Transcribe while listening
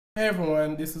Hey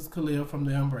everyone, this is Khalil from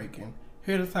The Unbreaking,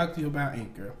 here to talk to you about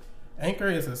Anchor. Anchor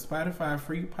is a Spotify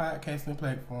free podcasting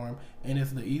platform and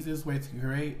it's the easiest way to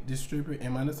create, distribute,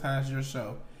 and monetize your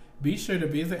show. Be sure to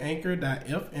visit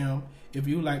anchor.fm if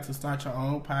you'd like to start your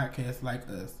own podcast like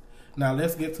us. Now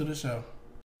let's get to the show.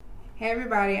 Hey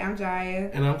everybody, I'm Jaya.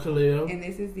 And I'm Khalil. And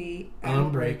this is The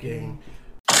Unbreaking.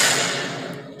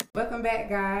 Welcome back,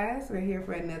 guys. We're here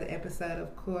for another episode,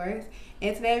 of course.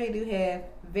 And today we do have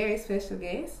very special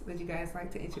guests. Would you guys like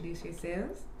to introduce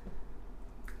yourselves?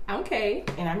 I'm Kay.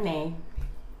 And I'm Nay.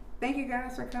 Thank you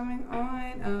guys for coming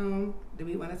on. Do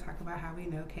we want to talk about how we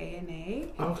know Kay and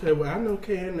Nay? Okay, well, I know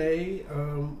Kay and Nay.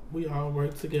 We all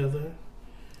work together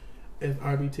as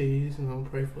RBTs,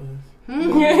 pray for us.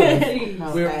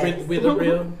 We're the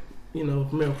real,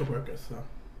 miracle workers. So.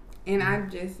 And I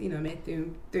just, met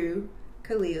through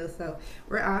Khalil. So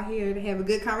we're all here to have a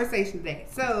good conversation today.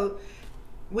 So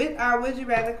with our Would You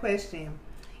Rather question,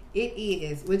 it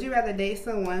is, would you rather date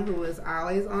someone who is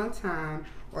always on time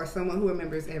or someone who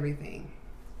remembers everything?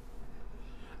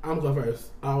 I'm going first.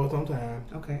 Always on time.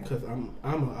 Okay. Because I'm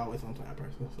an always on time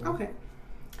person. So.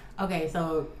 Okay,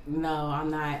 so no,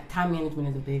 I'm not. Time management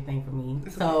is a big thing for me.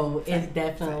 So it's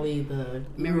definitely the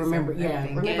remember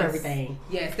everything.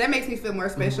 Yes, that makes me feel more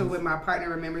special when my partner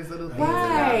remembers little things.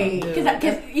 Right,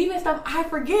 because even stuff I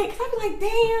forget. Because I be like,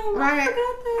 damn, right. I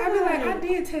forgot that. I be like, I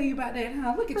did tell you about that,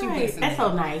 huh? Look at you missing. That's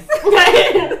so nice.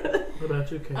 What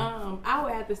about you, Kay? I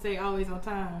would have to say always on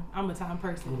time. I'm a time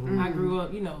person. Mm-hmm. I grew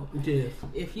up, Yes.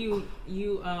 if you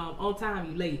on time,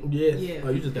 you late. Yes. Yeah.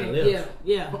 Oh, you just got left.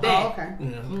 Yeah. Oh, okay.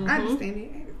 Yeah. Mm-hmm. I understand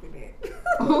it.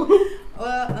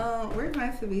 Well, we're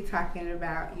going to be talking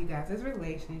about you guys'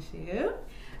 relationship.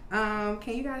 Can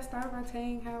you guys start by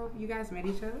saying how you guys met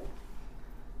each other?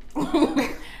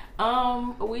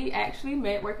 We actually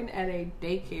met working at a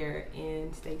daycare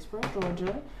in Statesboro,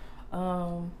 Georgia.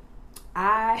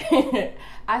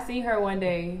 I see her one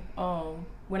day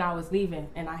when I was leaving,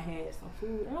 and I had some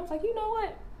food, and I was like, you know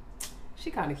what?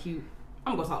 She kind of cute.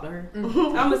 I'm gonna talk to her.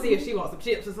 Mm-hmm. I'm gonna see if she wants some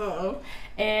chips or something.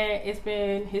 And it's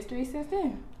been history since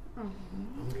then. Oh,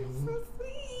 so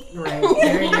sweet. Right.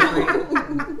 Very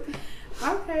different.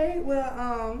 Okay.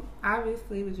 Well,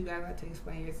 obviously, would you guys like to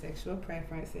explain your sexual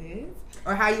preferences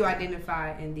or how you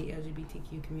identify in the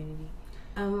LGBTQ community?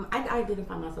 I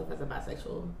identify myself as a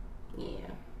bisexual.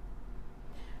 Yeah.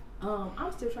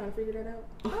 I'm still trying to figure that out.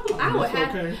 Oh,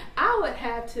 I would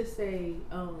have to say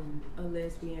a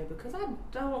lesbian because I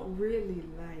don't really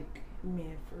like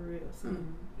men for real. So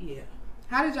yeah.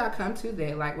 How did y'all come to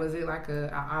that? Like, was it like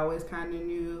I always kind of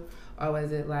knew, or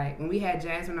was it like when we had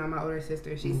Jasmine on, my older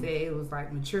sister? She said it was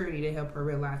like maturity to help her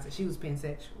realize that she was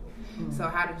pansexual. Mm-hmm. So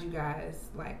how did you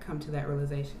guys like come to that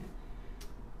realization?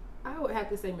 I would have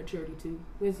to say maturity too.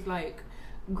 It's like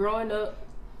growing up.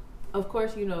 Of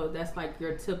course, that's like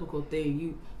your typical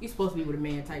thing. You supposed to be with a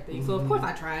man type thing. So of course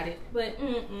I tried it, but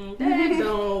that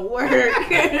don't work.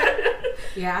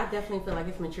 Yeah, I definitely feel like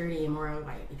it's maturity and more of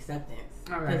like acceptance.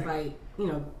 Because like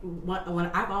when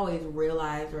I've always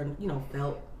realized or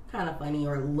felt kind of funny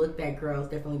or looked at girls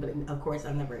differently, but of course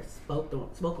I never spoke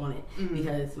on it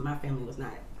because my family was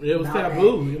not. It was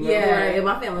taboo. Yeah,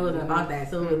 my family wasn't about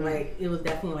that. So it was like it was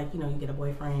definitely like you get a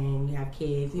boyfriend, you have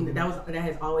kids. That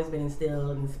has always been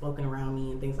instilled and spoken around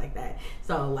me and things like that.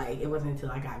 So like it wasn't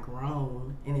until I got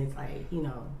grown and it's like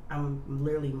I'm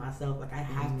literally myself. Like I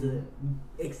have to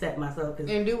accept myself and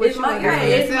do what you want.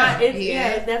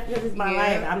 It's my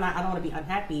life. I don't want to be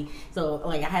unhappy. So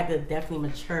like I had to definitely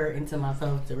mature into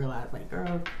myself to realize like,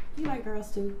 girl, you like girls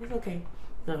too. It's okay.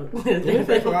 So it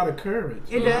takes a lot of courage.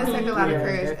 It does take a lot of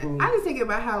courage. Definitely. I just think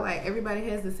about how like everybody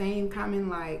has the same common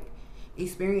like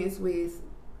experience with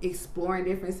exploring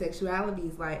different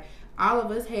sexualities. Like all of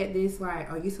us had this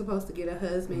like, are you supposed to get a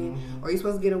husband or are you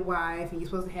supposed to get a wife and you're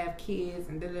supposed to have kids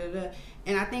and da da da.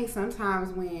 And I think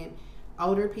sometimes when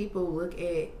older people look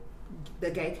at the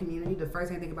gay community, the first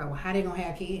thing they think about, well, how they gonna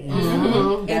have kids?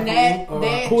 Mm-hmm. And that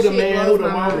who the shit man, who the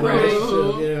blows my woman.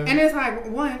 mind. Yeah. And it's like,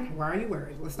 one, why are you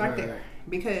worried? Let's start there.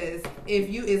 Because if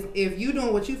you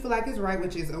doing what you feel like is right,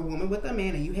 which is a woman with a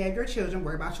man, and you have your children,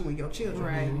 worry about you and your children.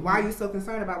 Right. Why are you so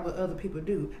concerned about what other people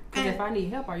do? Because if I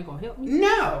need help, are you gonna help me?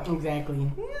 No. Exactly.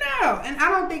 No. And I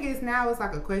don't think it's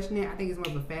like a questioning. I think it's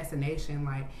more of a fascination.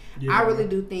 Like I really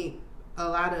do think a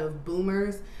lot of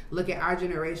boomers look at our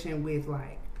generation with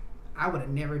like, I would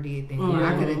have never did that.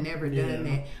 I could have never done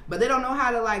that. But they don't know how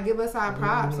to like give us our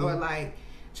props or like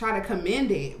try to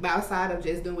commend it outside of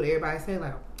just doing what everybody say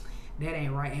like, that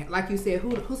ain't right. Like you said,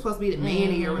 who's supposed to be the man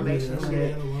in your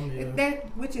relationship?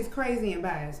 That which is crazy and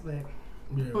biased, but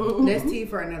that's tea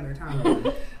for another time.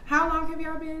 How long have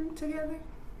y'all been together?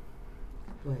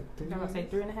 what? 3 I'm gonna say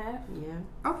 3.5.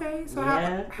 Yeah. Okay, so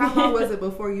Yeah. how long was it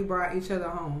before you brought each other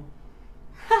home?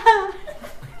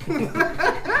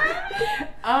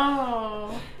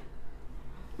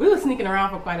 We were sneaking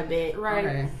around for quite a bit. Right.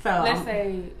 Okay. So Let's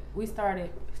say we started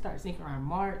sneaking around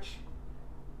March.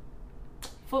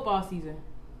 Football season.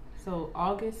 So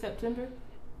August, September.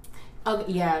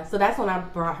 okay, yeah. So that's when I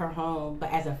brought her home,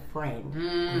 but as a friend.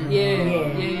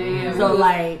 Yeah. So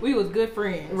like. We was good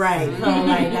friends. Right. So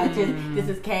like that's just this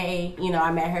is Kay. You know,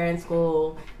 I met her in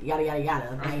school. Yada yada yada.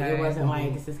 Like Okay. it wasn't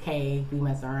like this is Kay. We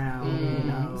mess around. You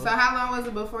know. So how long was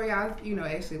it before y'all,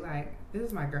 actually like, this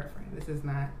is my girlfriend. This is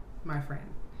not my friend.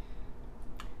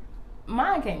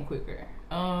 Mine came quicker.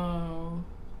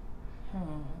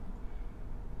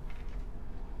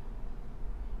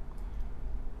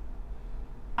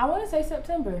 I want to say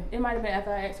September. It might have been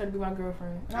after I asked her to be my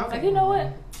girlfriend. And I was Okay. like, you know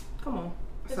what? Come on.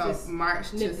 Let's So just March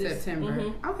to nip this. September.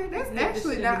 Mhm. Okay, that's Nip this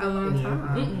actually shit not a long Yeah.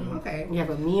 time. Okay. Yeah,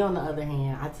 but me on the other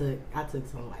hand, I took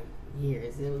some like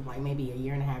years. It was like maybe a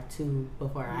year and a half, 2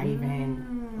 before I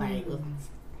even like was,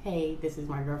 hey, this is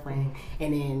my girlfriend.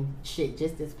 And then shit,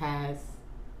 just this past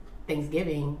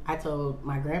Thanksgiving, I told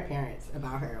my grandparents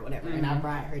about her or whatever, and I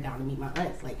brought her down to meet my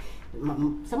aunts. Like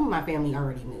some of my family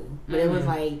already knew, but it was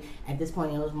like at this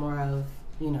point, it was more of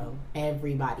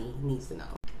everybody needs to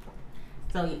know.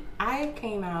 So I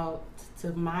came out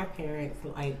to my parents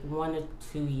like 1 or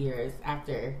 2 years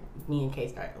after me and Kay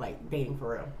started like dating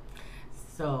for real.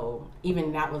 So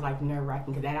even that was like nerve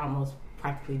wracking because that almost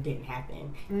practically didn't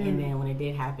happen. And then when it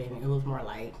did happen, it was more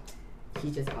like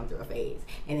she's just going through a phase.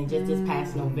 And then just this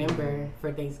past November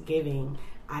for Thanksgiving,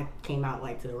 I came out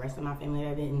like to the rest of my family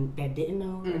that didn't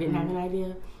know or didn't have an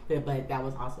idea. But that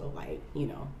was also like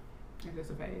It's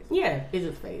just a phase. yeah, it's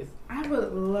just a phase. I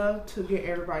would love to get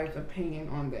everybody's opinion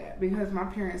on that because my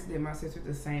parents did my sister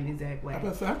the same exact way. I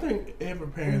think every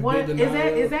parent What did is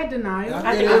denial. that denial?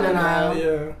 I think it's denial.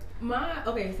 Yeah.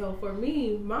 Okay, so for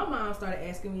me, my mom started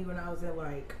asking me when I was in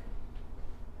like,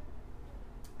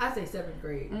 I say 7th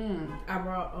grade. I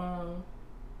brought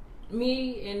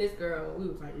me and this girl. We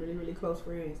was like really, really close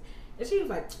friends, and she was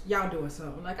like, "Y'all doing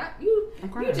something? Like you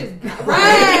just got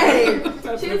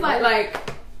right." She was like,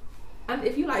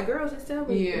 if you like girls, just tell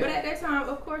me. Yeah. But at that time,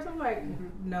 of course, I'm like,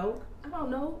 no, I don't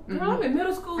know. Girl, Mm-hmm. I'm in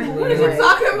middle school. What are you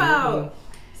talking about?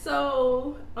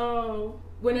 So,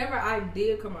 whenever I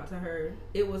did come out to her,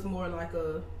 it was more like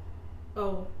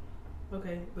oh,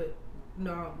 okay, but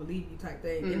no, I don't believe you type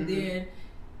thing. And then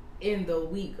in the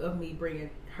week of me bringing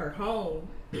her home,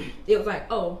 it was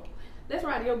like, oh, let's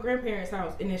ride to your grandparents'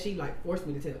 house. And then she like forced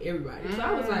me to tell everybody. So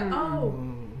I was like, oh,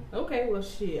 okay, well,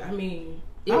 shit. I mean,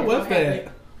 How was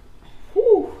that?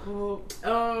 Whew.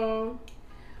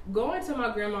 Going to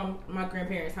my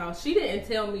grandparents' house, she didn't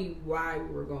tell me why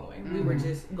we were going. We were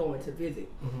just going to visit.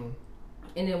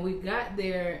 And then we got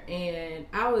there, and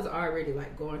I was already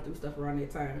like going through stuff around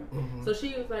that time. So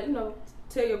she was like,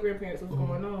 tell your grandparents what's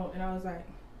going on. And I was like,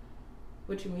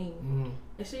 what you mean?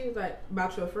 And she was like,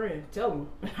 about your friend. Tell them.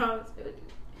 And I was,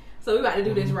 so we about to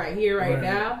do this right here, right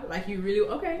now. Like, you really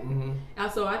okay?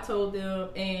 And so I told them,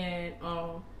 and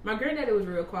my granddaddy was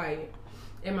real quiet,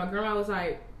 and my grandma was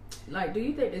like, do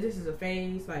you think that this is a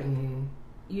phase? Like,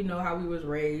 you know how we was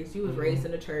raised. You was raised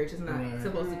in the church. It's not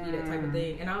supposed to be that type of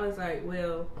thing. And I was like,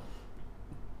 well,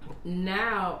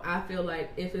 now I feel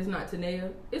like if it's not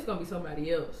Tanea, it's gonna be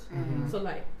somebody else. So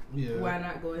like, why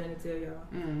not go ahead and tell y'all?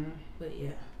 But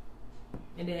yeah.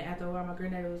 And then after a while, my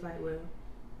granddaddy was like, well,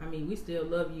 I mean, we still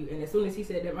love you. And as soon as he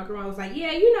said that, my grandma was like,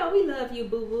 yeah, we love you,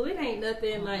 boo boo. It ain't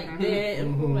nothing like that.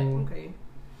 And I'm like, okay.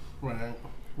 Right.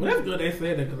 Well, that's good they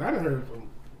said that because I done heard some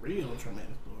real traumatic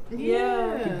stories.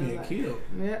 Yeah. People getting killed.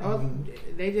 Yeah, or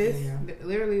they just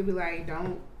literally be like,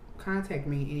 don't contact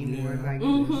me anymore. Yeah. Like,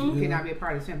 you cannot be a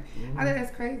part of this family. I think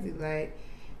that's crazy. Like,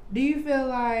 do you feel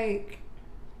like,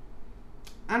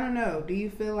 I don't know, do you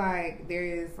feel like there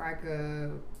is like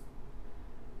a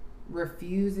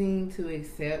refusing to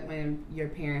accept when your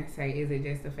parents say, is it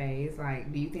just a phase?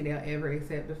 Like, do you think they'll ever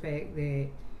accept the fact that,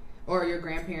 or your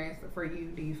grandparents for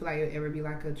you, do you feel like it'll ever be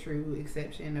like a true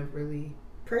exception of really?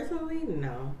 Personally,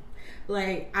 no.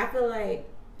 Like, I feel like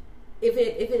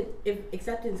if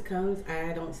acceptance comes,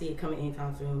 I don't see it coming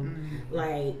anytime soon.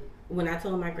 Like, when I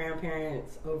told my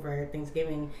grandparents over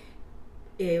Thanksgiving,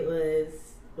 it was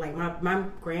like my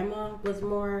grandma was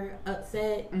more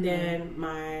upset than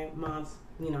my mom's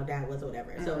dad was or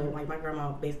whatever. So like my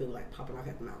grandma basically was like popping off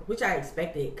at the mouth, which I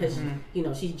expected because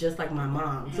she's just like my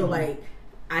mom. So like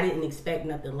I didn't expect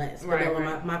nothing less. But then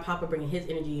when my papa bringing his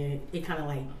energy in, it kind of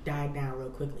like died down real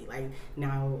quickly. Like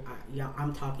now,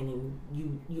 I'm talking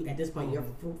and you at this point you're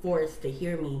forced to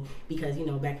hear me because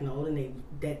back in the olden days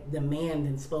that the man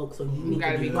then spoke, so you need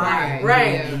to be quiet,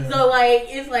 right? Yeah. So like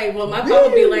it's like my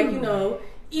papa be like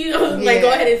like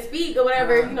go ahead and speak or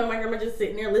whatever. My grandma just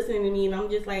sitting there listening to me, and I'm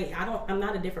just like, I'm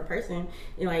not a different person.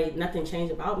 Like nothing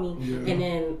changed about me. Yeah. And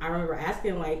then I remember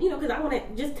asking, like, because I want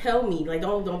to just tell me, like,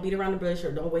 don't beat around the bush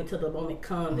or don't wait till the moment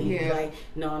comes. And you be like,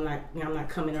 no, I'm not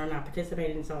coming or I'm not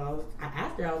participating. So I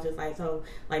asked her, I was just like, so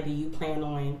like, do you plan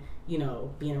on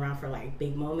being around for like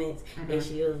big moments? And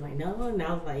she was like, no. And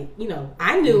I was like,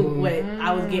 I knew what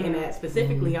I was getting at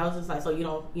specifically. I was just like, so you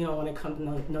don't want to come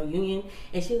to no union?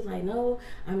 And she was like, no,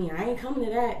 I mean, I ain't coming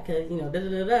to that because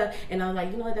da. And I was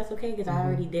like, what, that's okay because I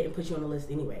already didn't put you on the list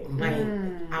anyway. Like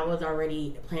I was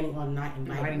already planning on not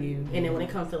inviting you. And then when it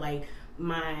comes to like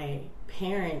my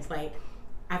parents, like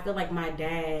I feel like my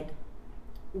dad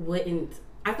would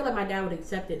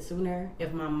accept it sooner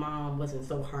if my mom wasn't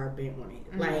so hard bent on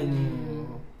it.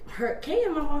 Like Kay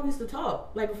and my mom used to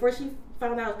talk. Like before she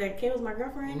found out that Kay was my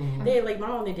girlfriend, they like my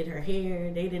mom, they did her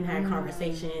hair, they didn't have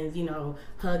conversations,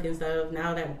 hug and stuff.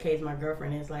 Now that Kay's my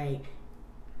girlfriend, it's like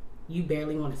you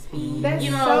barely want to speak. That's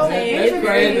what I'm saying? That's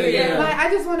crazy. Yeah. Like I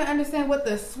just want to understand what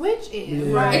the switch is.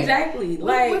 Yeah. Right? Exactly.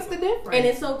 Like what's the difference? And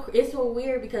it's so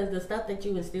weird because the stuff that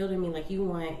you instilled in me, like you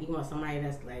want somebody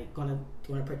that's like gonna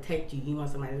protect you. You want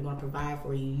somebody that's gonna provide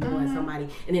for you. You want somebody,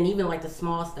 and then even like the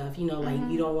small stuff, like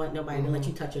you don't want nobody to let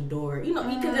you touch a door,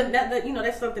 because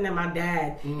that's something that my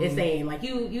dad is saying. Like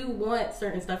you want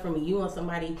certain stuff from me. You want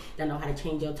somebody that know how to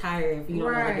change your tire if you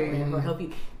don't know how to do it or help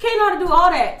you. Can't know how to do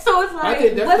all that. So it's like,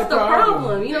 what's the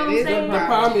problem? You know what I'm saying? The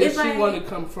problem is she wanted to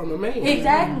come from a man.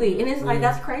 Exactly, and it's like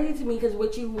that's crazy to me because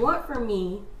what you want from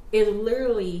me is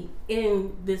literally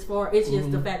in this form. It's just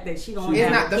the fact that she don't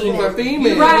have not the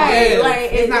female, right? Yes.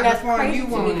 Like it's not that's the form crazy you to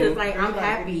want me because like I'm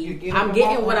happy. I'm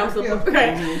getting getting what I'm supposed.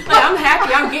 Like I'm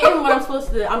happy. I'm getting what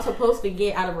I'm supposed to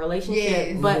get out of a relationship.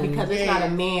 Yes. But because it's not a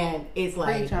man, it's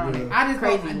like I just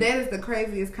crazy. That is the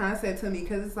craziest concept to me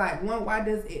because it's like why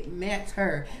does it match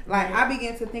her? Like I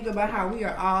begin to think about how we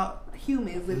are all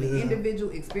humans with the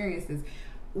individual experiences.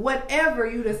 Whatever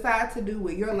you decide to do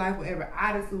with your life, whatever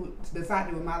I decide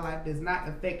to do with my life does not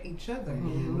affect each other.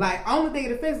 Like, only thing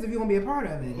it affects is if you want to be a part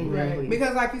of it. Right.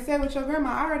 Because like you said with your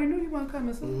grandma, I already knew you weren't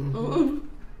coming soon.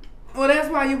 Well, that's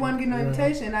why you wouldn't get no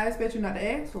invitation. I expect you not to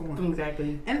ask for one.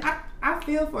 Exactly. And I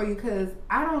feel for you because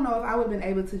I don't know if I would have been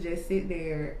able to just sit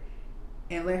there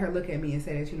and let her look at me and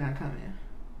say that you're not coming.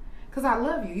 Because I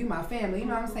love you. You my family. You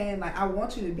know what I'm saying? Like, I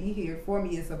want you to be here for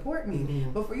me and support me.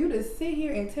 But for you to sit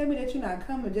here and tell me that you're not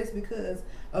coming just because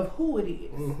of who it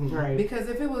is. Right. Because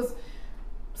if it was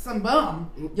some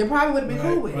bum, you probably would have been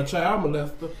cool with it. A child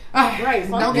molester. Right.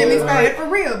 Don't get me started for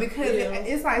real because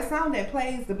it's like something that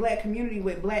plays the black community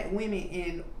with black women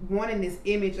and wanting this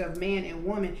image of man and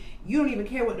woman. You don't even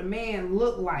care what the man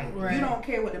look like. Right. You don't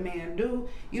care what the man do.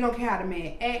 You don't care how the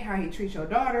man act, how he treats your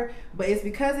daughter. But it's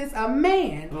because it's a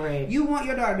man. Right. You want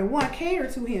your daughter to one,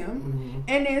 cater to him,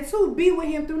 and then two, be with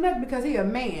him through nothing because he a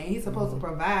man. He's supposed to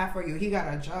provide for you. He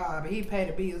got a job and he pay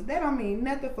the bills. That don't mean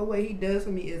nothing for what he does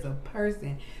for me as a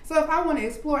person. So if I want to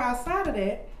explore outside of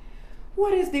that,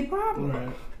 what is the problem?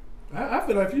 Right. I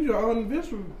feel like if you're your own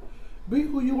individual, be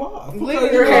who you are.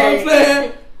 Literally. You know what I'm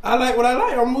saying? I like what I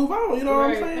like. I'll move on. You know what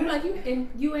I'm saying? I'm like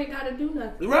you ain't got to do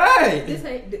nothing. Right. This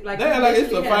ain't like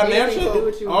it's a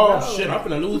financial. Oh shit! I'm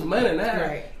finna lose money now.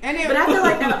 Right. But I feel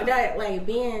like that like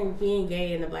being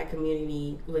gay in the black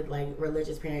community with like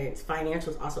religious parents,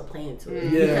 financials also play into it.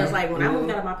 Because like when I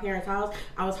moved out of my parents' house,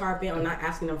 I was hard bent on not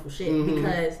asking them for shit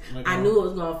because I knew it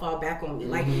was gonna fall back on me.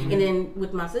 Like and then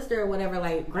with my sister or whatever,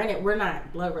 like granted we're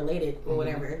not blood related or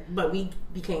whatever, but we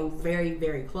became very,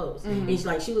 very close. And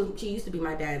she used to be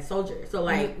my dad's soldier. So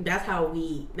like that's how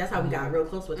we got real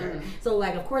close with her. So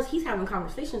like of course he's having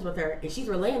conversations with her and she's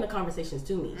relaying the conversations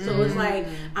to me. So it's like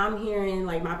I'm hearing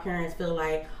like my parents feel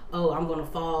like, oh, I'm gonna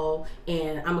fall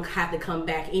and I'm gonna have to come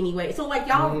back anyway. So like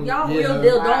y'all real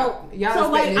deal don't.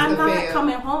 So like I'm not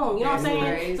coming home. You know what I'm saying?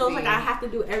 Crazy. So it's like I have to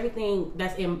do everything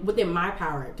that's within my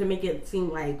power to make it seem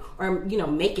like, or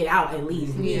make it out at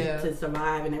least to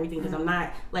survive and everything. Because I'm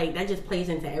not like that just plays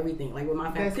into everything. Like with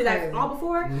my family, because all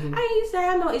before I used to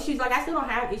have no issues. Like I still don't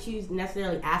have issues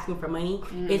necessarily asking for money.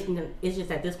 It's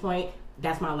just at this point.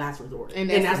 That's my last resort, and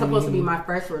that's supposed to be my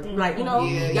first resort. Like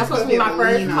y'all supposed to be my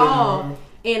first call.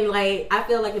 And like, I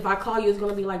feel like if I call you, it's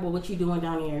gonna be like, well, what you doing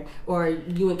down here? Or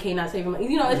you and K not saving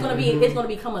money. You know, it's gonna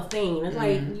become a thing. It's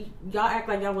like y'all act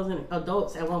like y'all wasn't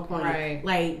adults at one point,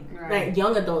 like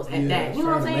young adults at that. You know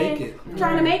what I'm saying?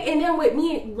 Trying to make. And then with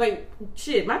me, like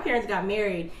shit, my parents got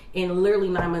married, and literally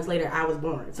 9 months later, I was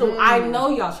born. So I know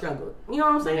y'all struggled. You know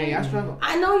what I'm saying? Yeah, y'all struggled.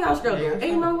 I know y'all struggled.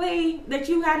 Ain't no way that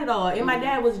you had it all. And my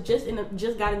dad was just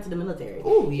got into the military.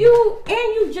 Ooh, yeah.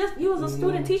 You was a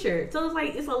student teacher. So it's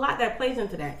like it's a lot that plays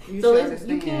into that. You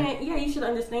should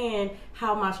understand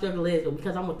how my struggle is, but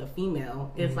because I'm with a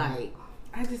female, it's like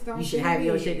I just don't. You should have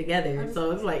your shit together.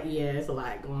 So it's like, yeah, it's a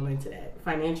lot going into that.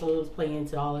 Financials play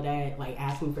into all of that. Like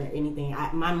asking for anything.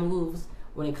 My moves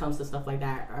when it comes to stuff like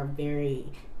that are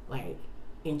very like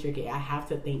intricate. I have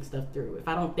to think stuff through. If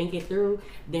I don't think it through,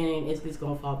 then it's just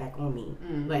gonna fall back on me.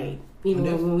 Like even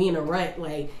when we in a rut,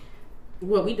 like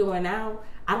what we doing now,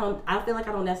 I feel like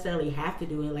I don't necessarily have to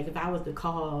do it. Like if I was to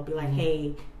call, be like,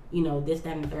 hey, you know, this,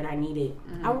 that, and the third, I need it.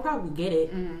 I would probably get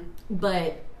it,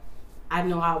 but I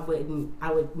know I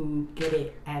wouldn't get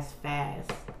it as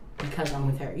fast because I'm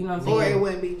with her. You know what I'm saying? Or it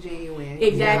wouldn't be genuine.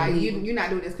 Exactly. Like you're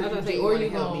not doing this because you or want to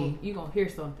help me. You gonna hear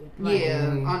something. Like,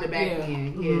 on the back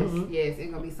end. Yes,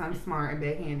 it's gonna be something smart and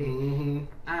backhanded.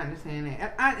 I understand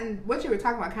that. And what you were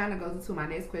talking about kind of goes into my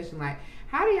next question. Like,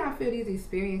 how do y'all feel these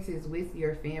experiences with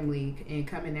your family and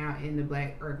coming out in the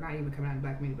black, or not even coming out in the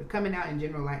black community, but coming out in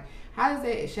general? Like, how does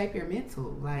that shape your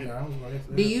mental? Like,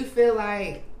 do you feel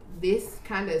like this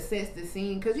kind of sets the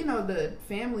scene? Because you know the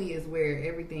family is where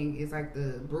everything is like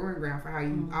the brewing ground for how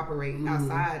you operate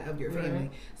outside of your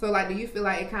family. So like, do you feel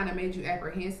like it kind of made you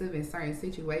apprehensive in certain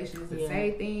situations to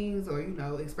say things or, you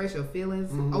know, express your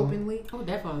feelings openly? Oh,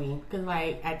 definitely. Because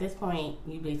like at this point,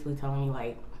 you basically telling me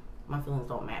like my feelings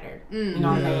don't matter. You know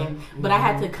what I'm saying? But I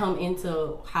had to come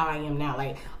into how I am now.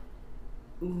 Like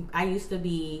I used to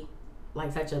be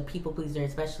like such a people pleaser,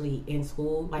 especially in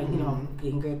school. Like you know,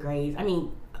 getting good grades. I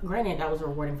mean, granted, that was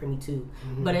rewarding for me too.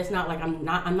 But it's not like I'm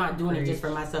not doing it just for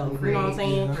myself. You know what I'm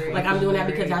saying? Like I'm doing that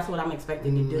because that's what I'm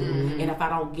expected to do. And if I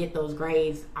don't get those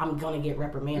grades, I'm gonna get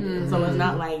reprimanded. So it's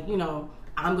not like, you know,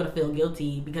 I'm gonna feel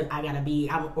guilty because I gotta be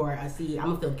or a C. I'm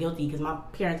gonna feel guilty because my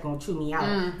parents gonna chew me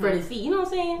out for the C. You know what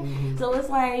I'm saying? So it's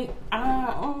like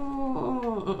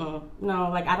no,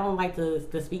 like I don't like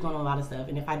to speak on a lot of stuff.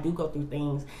 And if I do go through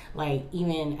things, like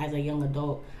even as a young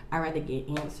adult, I rather get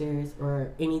answers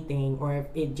or anything, or if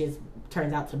it just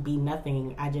turns out to be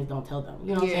nothing, I just don't tell them.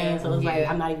 You know what I'm saying? So it's like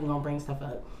I'm not even gonna bring stuff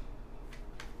up.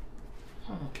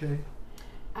 Okay.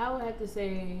 I would have to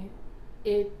say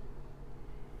it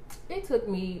took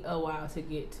me a while to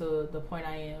get to the point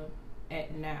I am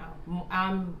at now.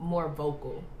 I'm more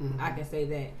vocal. I can say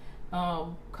that.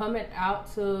 Coming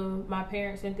out to my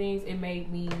parents and things, it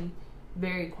made me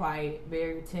very quiet,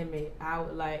 very timid. I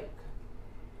would like,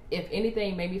 if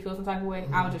anything made me feel some type of way,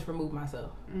 I would just remove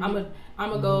myself. I'm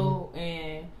gonna go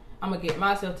and I'm gonna get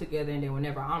myself together, and then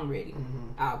whenever I'm ready,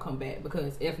 I'll come back.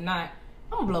 Because if not,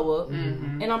 I'm gonna blow up,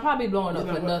 and I'm probably blowing up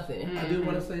for nothing. I do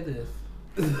want to say this.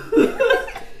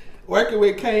 Working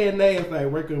with K and Nay is like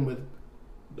working with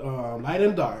light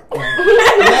and dark.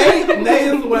 Like, Nay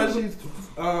is when she's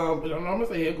I'm gonna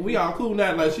say it, we all cool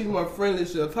now. Like she's more friendly,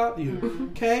 she'll talk to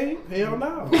you. K, hell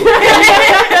no. She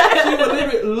will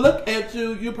literally look at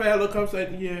you. You probably look up, say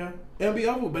and be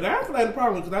over. But that's not the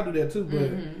problem because I do that too.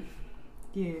 But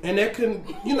yeah, and that can,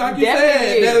 you know, like you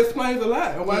said, that explains a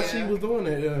lot of why she was doing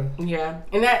that. Yeah,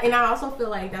 and I also feel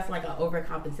like that's like an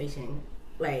overcompensation,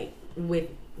 like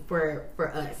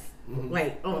for us.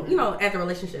 Like, you know, as a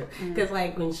relationship, because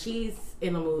like when she's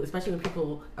in the mood, especially when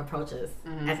people approach us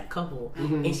as a couple,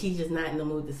 and she's just not in the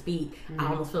mood to speak, I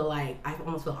almost feel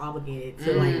obligated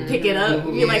to like pick it up.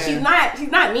 You're like, she's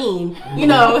not mean, you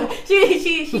know, she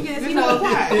just, you know,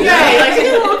 like she's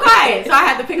a little quiet, so I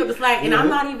had to pick up the slack. And I'm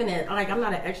not even I'm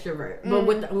not an extrovert, but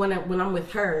when I'm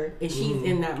with her and she's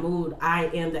in that mood, I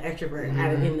am the extrovert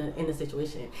in the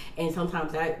situation, and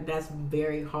sometimes that's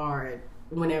very hard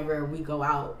whenever we go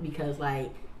out, because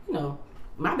like, you know,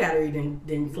 my battery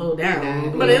didn't slow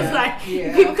down, but it's like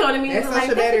people come to me and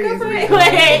like,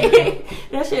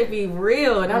 that should be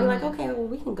real, and I'm like, okay, well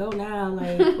we can go now,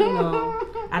 like, you know,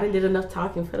 I done did enough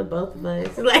talking for the both of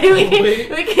us, like we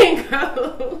can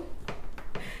go.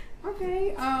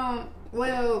 Okay,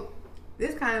 well,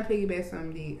 this kind of piggybacks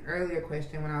from the earlier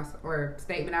question or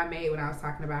statement I made when I was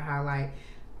talking about how like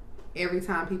every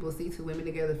time people see two women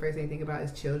together, the first thing they think about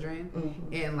is children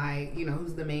and like, you know,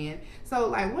 who's the man. So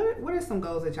like, what are some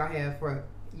goals that y'all have for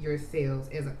yourselves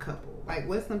as a couple? Like,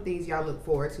 what's some things y'all look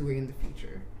forward to in the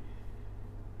future?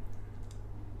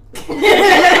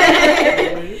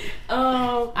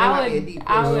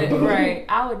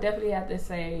 I would definitely have to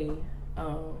say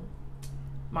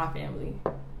my family,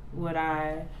 what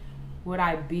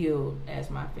I build as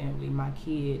my family, my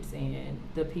kids, and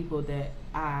the people that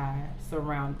I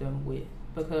surround them with.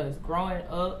 Because growing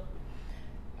up,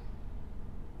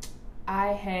 I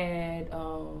had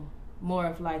more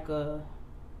of like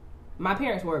my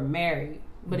parents were married,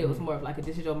 but it was more of like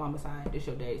this is your mama's side, this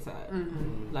your daddy's side.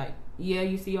 Like, yeah,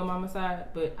 you see your mama's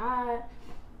side, but I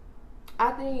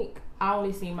think I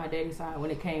only seen my daddy's side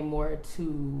when it came more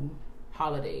to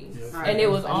holidays. Yes. And it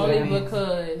was only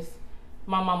because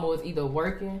my mama was either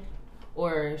working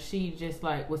or she just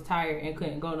like was tired and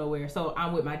couldn't go nowhere. So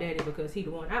I'm with my daddy because he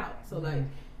the one out. So like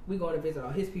we going to visit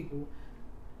all his people.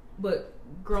 But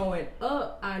growing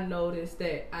up, I noticed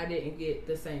that I didn't get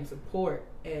the same support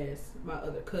as my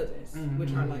other cousins,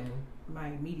 which are like my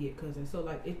immediate cousins. So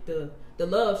like the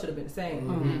love should have been the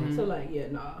same. So like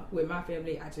with my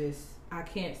family, I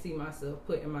can't see myself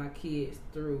putting my kids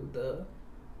through the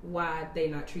why they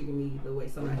not treating me the way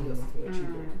somebody else is being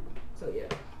treated. So yeah.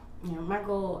 You know, my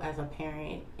goal as a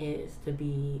parent is to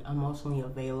be emotionally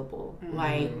available.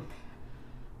 Like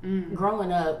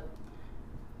growing up,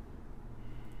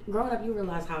 you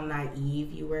realize how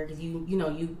naive you were because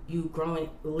you growing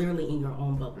literally in your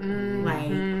own bubble. Like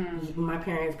my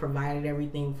parents provided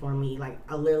everything for me. Like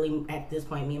I literally at this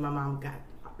point, me and my mom got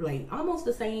like almost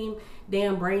the same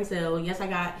damn brain cell. Yes, I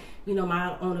got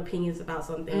my own opinions about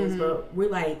some things, but we're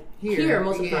like here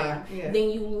most of the time. Yeah.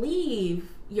 Then you leave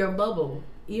your bubble.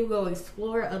 You go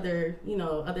explore other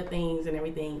things and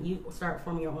everything. You start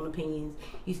forming your own opinions.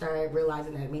 You start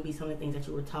realizing that maybe some of the things that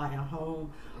you were taught at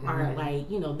home are like,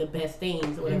 the best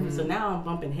things or whatever. So now I'm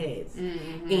bumping heads.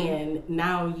 And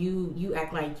now you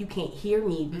act like you can't hear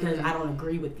me because I don't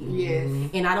agree with you. Yes.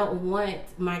 And I don't want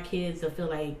my kids to feel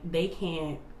like they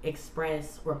can't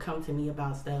express or come to me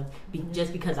about stuff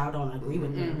just because I don't agree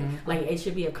with them. Like it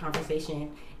should be a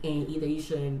conversation, and either you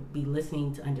should be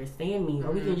listening to understand me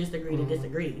or we can just agree to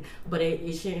disagree, but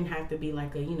it shouldn't have to be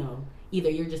like a either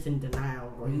you're just in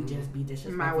denial or you just be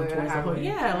disrespectful towards the whole.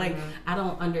 Yeah, like I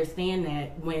don't understand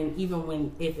that when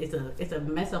if it's a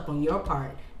mess up on your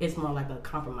part, it's more like a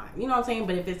compromise. You know what I'm saying?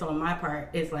 But if it's on my part,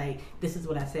 it's like this is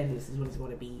what I said and this is what it's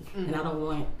going to be. And I don't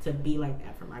want to be like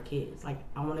that for my kids. Like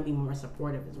I want to be more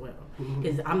supportive as well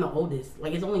because I'm the oldest.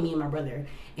 Like it's only me and my brother,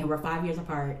 and we're 5 years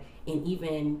apart. And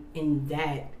even in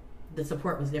that, the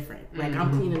support was different. Like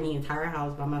I'm cleaning the entire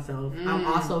house by myself. I'm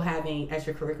also having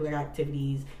extracurricular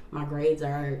activities. My grades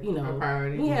are, a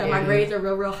priority. Yeah, my grades are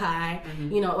real high.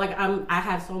 Like I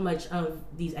have so much of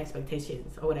these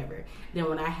expectations or whatever. Then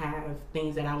when I have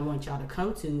things that I want y'all to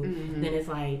come to, then it's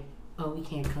like, oh, we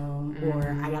can't come,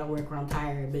 or I gotta work where I'm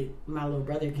tired, but my little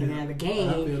brother can have a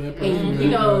game.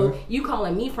 And you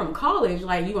calling me from college,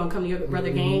 like you gonna come to your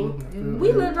brother game?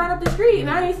 We lived right up the street, and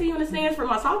I didn't see you in the stands for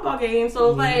my softball game. So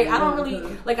it's like I don't really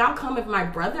like. I'll come if my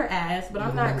brother asks, but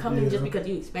I'm not coming just because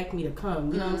you expect me to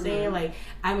come. You know what I'm saying? Like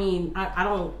I mean,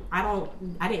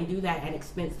 I didn't do that at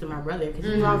expense to my brother because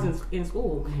he was in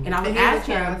school, and I would ask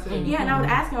him. Yeah, and I would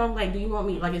ask him, I'm like, do you want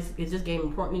me? Like, is this game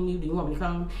important to you? Do you want me to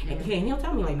come? And he'll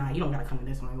tell me like, nah, you don't gotta come to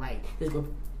this one. Like this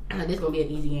gonna be an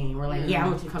easy game, or like I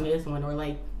want you to come to this one, or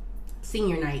like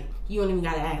senior night, you don't even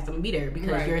gotta ask, I'm gonna be there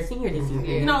because you're a senior this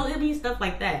year. It'll be stuff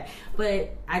like that.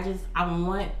 But I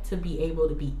want to be able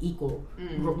to be equal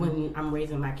when I'm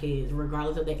raising my kids,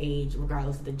 regardless of the age,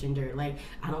 regardless of the gender. Like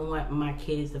I don't want my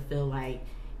kids to feel like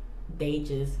they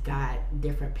just got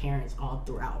different parents all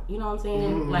throughout. You know what I'm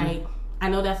saying? Like I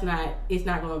know it's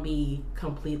not going to be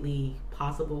completely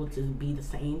possible to be the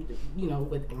same,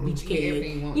 with each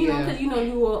kid.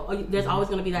 Because there's always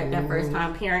going to be like that first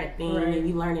time parent thing and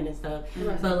you learning and stuff.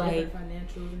 But like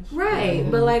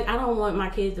financials, but like I don't want my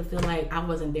kids to feel like I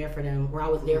wasn't there for them, or I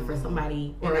was there for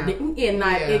somebody, or you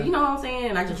know what I'm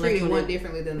saying? I just treated one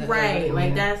differently than the other.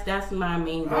 Like that's my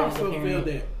main goal. I also feel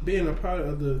that being a part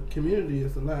of the community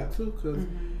is a lot too, because.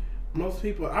 Most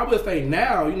people, I would say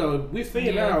now, we see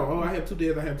it now. Oh, I have 2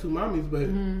 dads, I have 2 mommies, but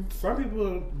some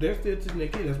people, they're still teaching their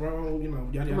kids, that's wrong,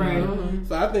 yada yada.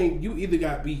 So I think you either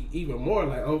got to be even more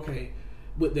like, okay,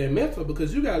 with their mental,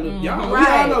 because you got to look,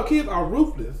 y'all know kids are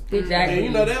ruthless. Exactly.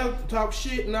 And they'll talk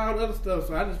shit and all the other stuff.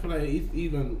 So I just feel like it's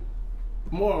even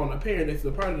more on the parent that's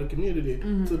a part of the community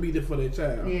to be there for their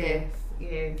child. Yes,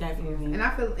 definitely. And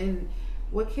I feel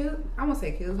I won't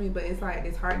say kills me, but it's like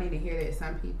it's heartening to hear that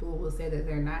some people will say that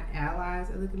they're not allies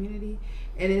of the community,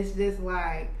 and it's just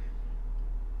like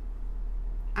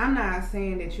I'm not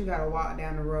saying that you gotta walk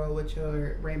down the road with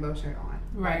your rainbow shirt on,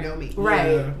 by no means,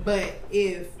 but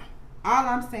if all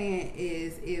I'm saying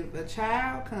is if a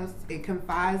child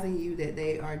confides in you that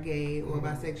they are gay or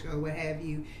bisexual or what have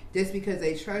you, just because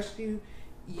they trust you,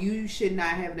 you should not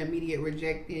have an immediate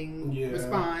rejecting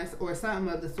response or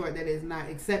something of the sort that is not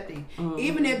accepting.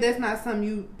 Even if that's not something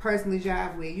you personally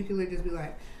jive with, you can just be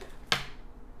like,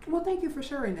 well, thank you for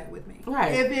sharing that with me.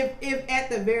 Right. If at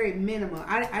the very minimum,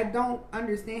 I don't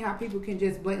understand how people can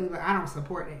just blatantly like, I don't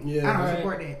support that. Yeah. I don't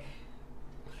support that.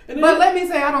 But let me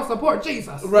say I don't support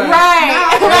Jesus. Right.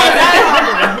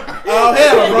 Oh,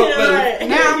 hell, right.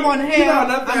 Now I'm going to hell. You know,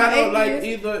 another thing I don't like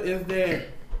atheist. either is that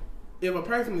if a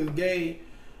person is gay,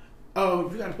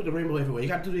 oh, you got to put the rainbow everywhere. You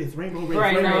got to do this rainbow.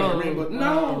 Right, rainbow.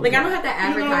 No, like I don't have to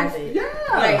advertise it. Yeah,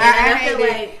 like,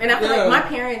 and I feel like my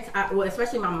parents, well,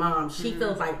 especially my mom, she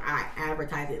feels like I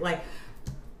advertise it. Like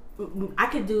I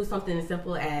could do something as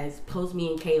simple as post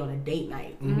me and Kay on a date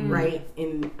night, right?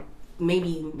 And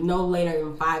maybe no later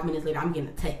than 5 minutes later, I'm getting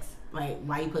a text like,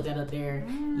 "Why you put that up there?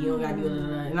 You don't gotta do it."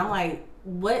 And I'm like,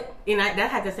 "What?" And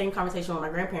that had the same conversation with my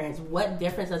grandparents. What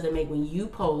difference does it make when you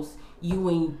post you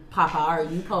and Papa, or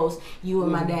you post you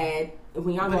and my dad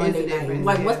when y'all go on date night?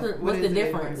 Like, what's the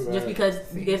difference? Right. Just because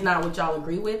it's not what y'all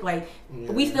agree with, like,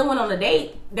 we still went on a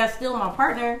date. That's still my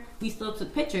partner. We still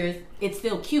took pictures. It's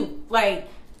still cute. Like,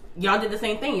 y'all did the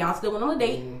same thing. Y'all still went on a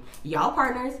date. Y'all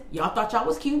partners. Y'all thought y'all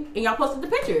was cute, and y'all posted the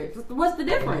pictures. What's the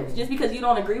difference? Just because you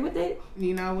don't agree with it?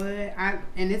 You know what?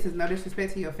 And this is no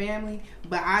disrespect to your family,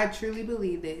 but I truly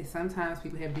believe that sometimes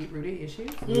people have deep-rooted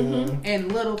issues,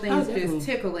 and little things just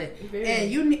tickle it.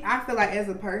 And I feel like as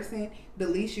a person, the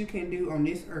least you can do on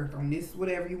this earth, on this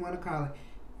whatever you want to call it,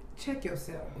 check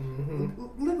yourself.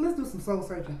 Let's do some soul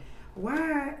searching.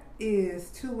 Why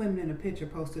is 2 women in a picture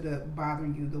posted up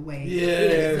bothering you the way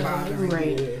it's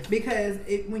bothering you? Because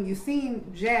when you seen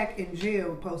Jack and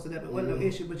Jill posted up, it wasn't no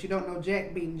issue, but you don't know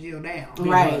Jack beating Jill down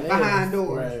behind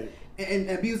doors and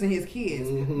abusing his kids.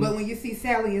 But when you see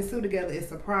Sally and Sue together,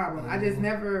 it's a problem. I just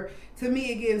never, to me,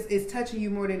 it's touching you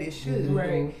more than it should.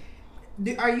 Right.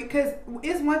 Are you? Because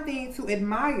it's one thing to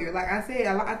admire. Like I said,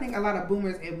 I think a lot of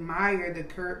boomers admire the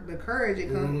courage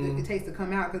it takes to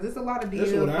come out. Because it's a lot of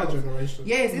DL folks. Our generation.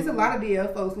 Yes, it's a lot of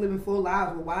DL folks living full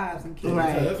lives with wives and kids,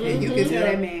 and you can tell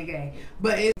that man gay.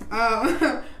 But it's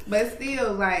but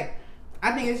still, like,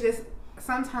 I think it's just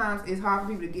sometimes it's hard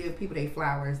for people to give people their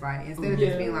flowers. Like, instead of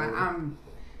just being like,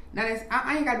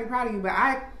 I ain't gotta be proud of you, but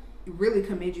I really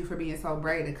commend you for being so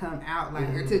brave to come out, like,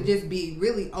 or to just be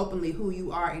really openly who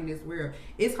you are in this world.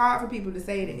 It's hard for people to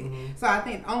say that. So I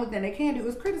think the only thing they can do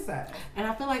is criticize. And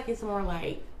I feel like it's more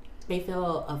like they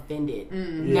feel offended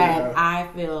that I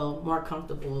feel more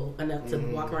comfortable enough to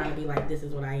walk around and be like, this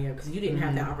is what I am, because you didn't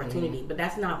have that opportunity. But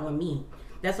that's not on me.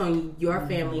 That's on your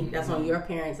family. That's on your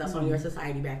parents. That's on your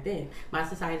society back then. My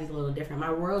society is a little different.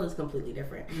 My world is completely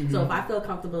different. So if I feel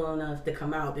comfortable enough to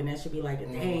come out, then that should be like,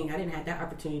 dang, I didn't have that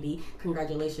opportunity.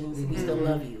 Congratulations. We still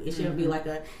love you. It shouldn't be like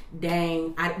a,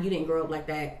 dang, you didn't grow up like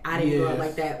that. I didn't grow up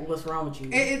like that. What's wrong with you?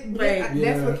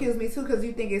 That's what kills me too, because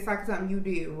you think it's like something you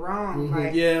did wrong.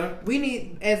 Like, we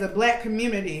need, as a black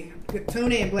community,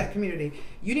 tune in, black community,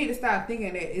 you need to stop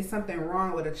thinking that it's something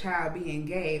wrong with a child being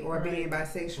gay or being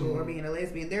bisexual or being a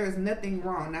lesbian. There is nothing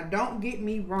wrong. Now, don't get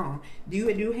me wrong.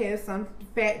 You do have some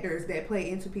factors that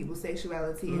play into people's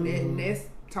sexuality, and that's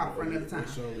talk for another time.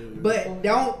 But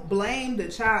don't blame the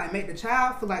child and make the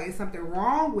child feel like it's something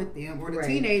wrong with them, or the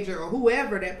teenager or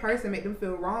whoever, that person, make them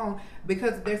feel wrong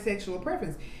because of their sexual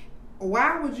preference.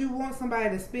 Why would you want somebody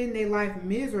to spend their life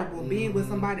miserable being with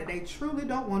somebody they truly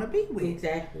don't want to be with?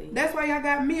 Exactly. That's why y'all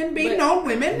got men beating on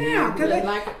women now. Cause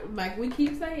like we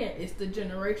keep saying, it's the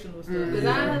generational stuff. Because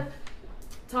I'm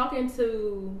talking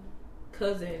to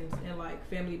cousins and like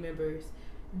family members,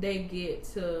 they get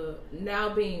to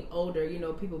now being older, you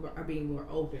know, people are being more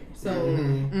open. So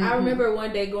I remember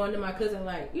one day going to my cousin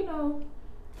like, you know,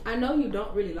 I know you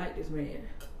don't really like this man.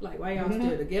 Like, why y'all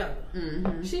still together?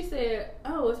 She said,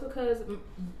 oh, it's because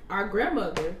our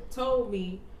grandmother told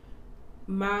me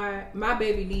my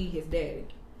baby need his daddy.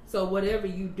 So whatever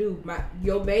you do,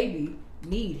 your baby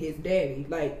need his daddy.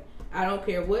 Like, I don't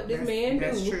care what this man do.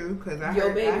 That's true, because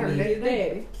your baby need his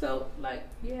daddy. So, like,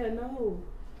 no.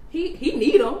 He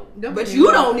need him, but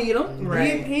you don't need him.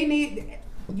 Right.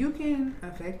 You can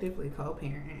effectively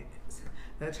co-parent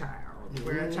a child,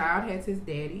 where a child has his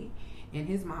daddy and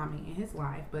his mommy in his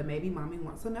life, but maybe mommy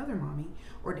wants another mommy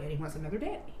or daddy wants another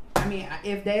daddy. I mean,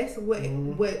 if that's what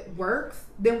works,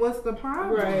 then what's the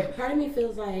problem? Right. Part of me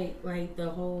feels like the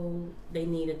whole they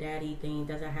need a daddy thing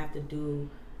doesn't have to do.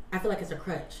 I feel like it's a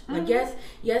crutch. Like, yes,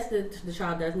 the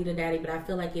child does need a daddy, but I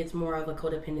feel like it's more of a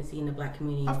codependency in the black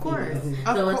community. Of course.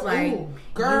 So it's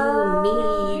like,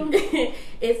 girl, you need.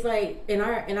 It's like in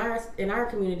our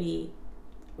community,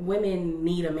 women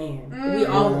need a man. We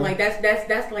all like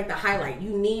that's like the highlight.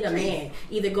 You need a man.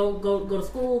 Either go to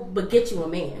school, but get you a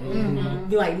man.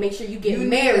 You like make sure you get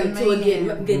married to a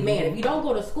good man. If you don't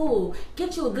go to school,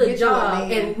 get you a good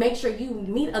job and make sure you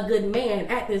meet a good man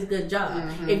at this good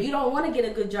job. If you don't want to get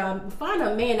a good job, find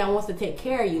a man that wants to take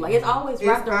care of you. Like it's always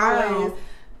wrapped around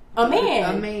a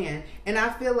man. And I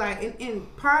feel like,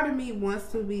 and part of me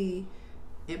wants to be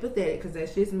empathetic because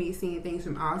that's just me seeing things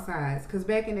from all sides. Because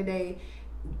back in the day,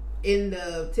 in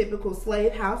the typical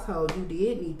slave household, you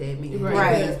did need that man.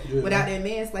 Right. Because without that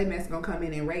man, slave man's gonna come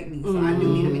in and rape me. So I do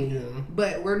need a man.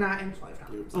 But we're not in slave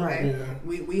times. Okay?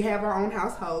 We have our own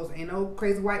households. Ain't no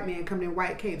crazy white man coming in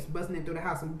white capes, busting in through the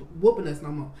house and whooping us no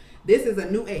more. This is a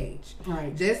new age.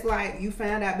 Right. Just like you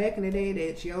found out back in the day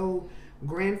that your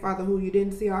grandfather, who you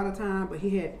didn't see all the time, but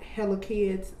he had hella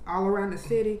kids all around the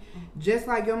city, just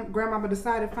like your grandmama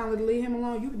decided finally to leave him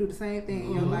alone, you can do the same thing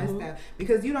in your lifestyle,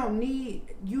 because you don't need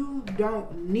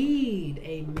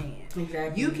a man.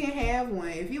 Exactly. You can have one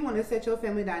if you want to set your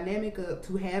family dynamic up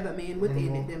to have a man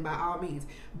within it, then by all means.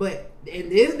 But in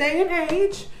this day and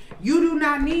age, you do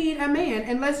not need a man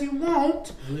unless you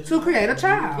want to create a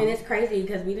child. And it's crazy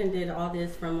because we did all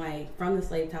this from the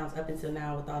slave times up until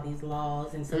now with all these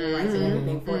laws and civil rights and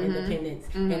everything for independence.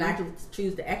 And I can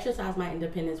choose to exercise my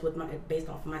independence based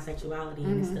off of my sexuality,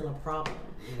 and it's still a problem.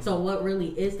 So what really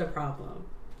is the problem?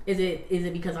 Is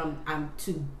it because I'm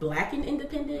too black and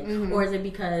independent, or is it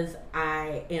because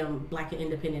I am black and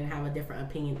independent and have a different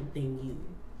opinion than you?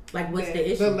 Like, what's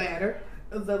the issue? The latter.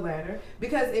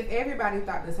 Because if everybody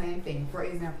thought the same thing, for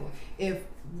example, if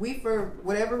we for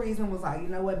whatever reason was like, you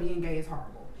know what, being gay is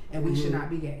horrible and we should not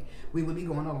be gay, we would be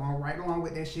going right along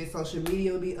with that shit. Social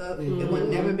media would be up. It would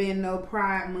never been no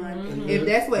Pride Month. If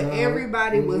that's what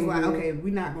everybody was like, okay,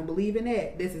 we're not gonna believe in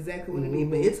that. That's exactly what it be.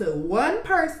 But it took one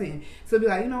person to be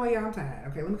like, you know what, y'all, I'm tired.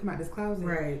 Okay, let me come out this closet.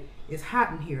 Right. It's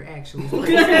hot in here, actually. So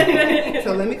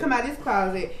let me come out this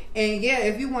closet. And yeah,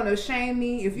 if you want to shame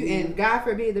me, and God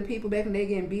forbid the people back in the day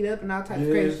getting beat up and all types of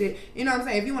crazy shit, you know what I'm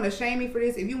saying? If you want to shame me for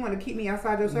this, if you want to keep me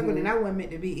outside your circle, then I wasn't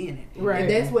meant to be in it. Right. And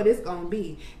that's what it's going to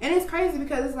be. And it's crazy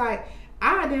because it's like,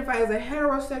 I identify as a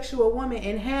heterosexual woman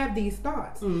and have these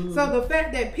thoughts. So the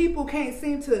fact that people can't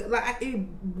seem to, like, it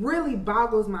really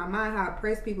boggles my mind how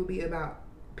oppressed people be about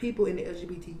people in the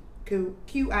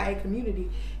LGBTQIA community,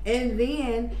 and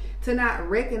then to not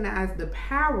recognize the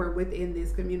power within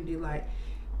this community. Like,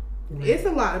 it's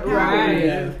a lot of power.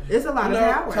 Right. It's a lot of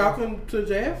power. Talking to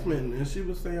Jasmine, and she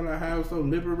was saying like how it's so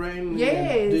liberating.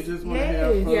 Yes. They just want to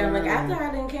have fun. Yeah, like after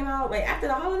I didn't came out, like after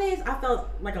the holidays, I felt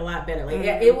like a lot better. Like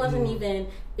it wasn't even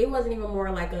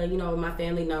more like a, you know, my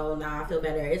family know, now I feel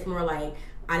better. It's more like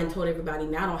I done told everybody,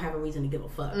 now I don't have a reason to give a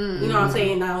fuck. You know what I'm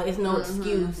saying? Now it's no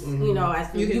excuse. You know,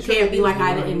 you can't be like,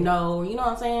 I didn't know. You know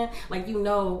what I'm saying? Like, you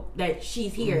know that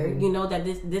she's here. You know that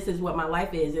this is what my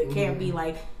life is. It can't be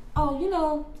like, oh, you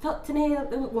know,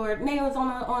 Tanea or Nail is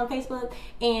on Facebook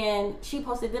and she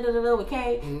posted da-da-da-da with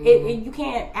Kay. You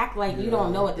can't act like you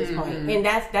don't know at this point. And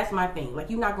that's my thing. Like,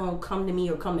 you're not going to come to me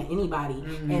or come to anybody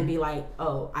and be like,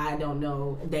 oh, I don't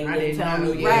know. They didn't tell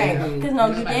me. Right. Because no,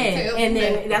 you did. And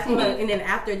then that's gonna, and then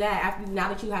after that, now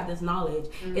that you have this knowledge,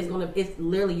 it's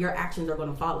literally your actions are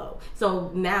going to follow. So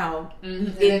now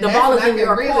the ball is in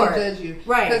your court. Judge you.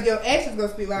 Right. Because your actions going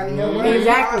to speak louder than your words.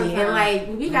 Exactly. And like,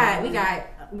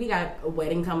 we got a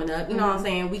wedding coming up, you know what I'm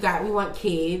saying? We want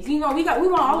kids, you know, we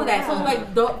want all of that. So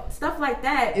like stuff like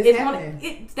that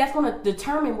that's gonna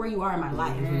determine where you are in my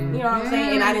life. You know what I'm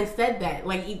saying? And I didn't said that.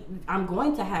 Like, I'm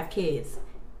going to have kids.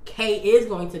 Kay is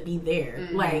going to be there.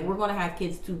 Like, we're gonna have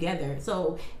kids together.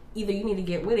 So either you need to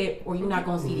get with it or you're not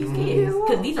going to see these kids,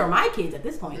 because these are my kids at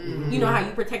this point. You know how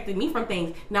you protected me from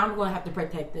things, now I'm going to have to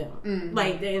protect them.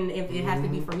 Like, then if it has to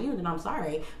be from you, then I'm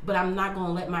sorry, but I'm not going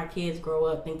to let my kids grow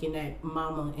up thinking that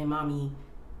mama and mommy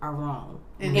are wrong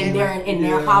and they're in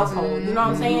their household. You know what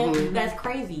I'm saying? That's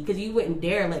crazy, because you wouldn't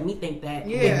dare let me think that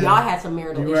if y'all had some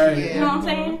marital issues. You know what I'm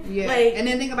saying? Yeah. Like, and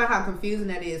then think about how confusing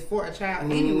that is for a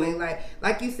child anyway.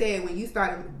 Like you said, when you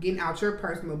started getting out your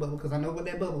personal bubble, because I know what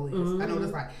that bubble is. I know what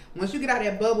it's like. Once you get out of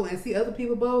that bubble and see other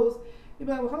people's bubbles, you're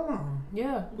like, well, hold on.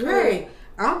 Yeah. Right.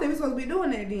 I don't think we're supposed to be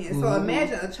doing that then. So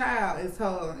imagine a child is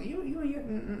told, what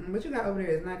you got over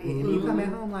there is not it. And you come at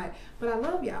home like, but I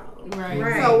love y'all.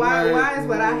 Right. So why is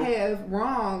what I have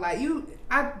wrong? Like,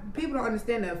 people don't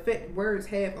understand the effect words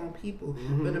have on people.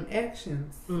 But them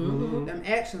actions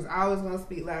always gonna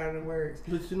speak louder than words.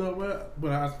 But you know what?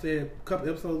 What I said a couple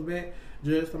episodes back,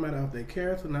 judge somebody off their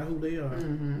character, not who they are.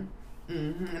 And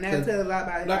that tells a lot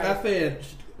about it. Like I said,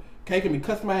 Kay can be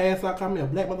cussing my ass out, call me a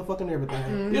black motherfucker and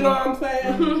everything. You know what I'm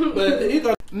saying? But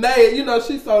Nay, you know,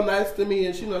 she's so nice to me,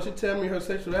 and she tell me her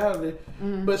sexuality,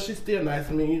 but she's still nice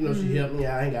to me. You know, she helped me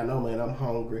out. I ain't got no money. I'm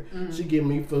hungry. She give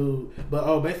me food,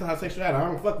 but based on her sexuality, I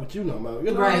don't fuck with you no more.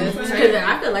 You know right? Because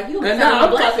I feel like you. And now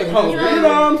I'm talking hungry. You know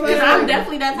what I'm saying? Because I'm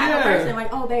definitely that type of person.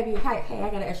 Like, oh baby, hey, I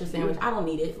got an extra sandwich. I don't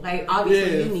need it. Like,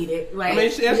 obviously you need it. Like, I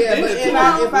mean, she but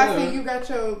if I see you you got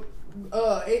your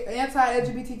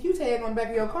anti-LGBTQ tag on the back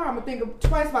of your car, I'm gonna think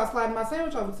twice about sliding my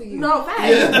sandwich over to you. No,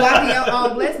 fact. Blocking your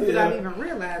own blessings without even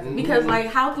realizing. Because like,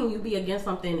 how can you be against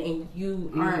something and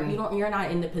you aren't? You're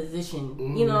not in the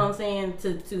position. You know what I'm saying?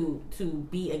 To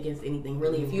be against anything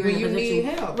really. If you're in a position, need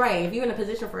help. Right? If you're in a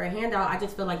position for a handout, I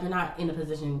just feel like you're not in a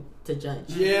position to judge.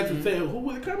 Yeah, to tell who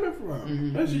was it coming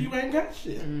from. Make sure you ain't got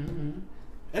shit. And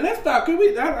let's stop. Can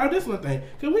we? This one thing.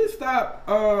 Can we stop?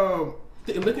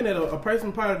 Looking at a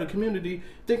person part of the community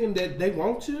thinking that they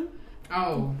want you.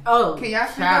 Oh, can y'all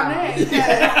speak on that?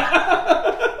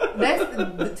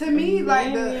 That's to me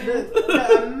like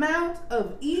the amount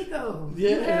of ego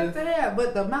you have to have,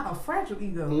 but the amount of fragile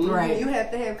ego you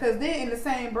have to have. Because then in the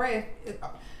same breath,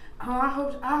 I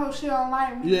hope she don't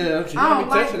like me. Yeah, she I don't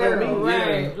like girls.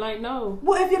 Right? Yeah. Like no.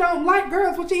 Well, if you don't like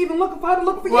girls, what you even looking for? To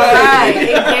look for you? Right?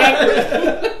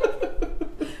 Exactly.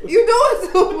 You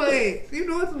doing too much. You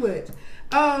doing too much.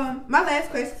 My last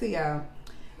question to y'all.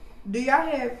 Do y'all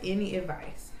have any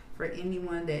advice for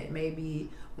anyone that may be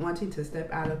wanting to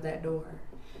step out of that door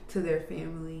to their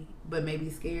family, but maybe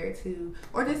scared to,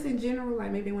 or just in general,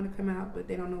 like maybe they want to come out, but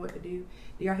they don't know what to do?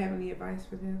 Do y'all have any advice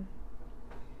for them?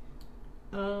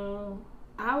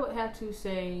 I would have to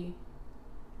say,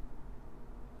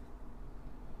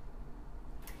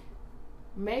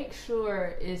 make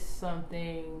sure it's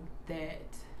something that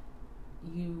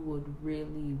you would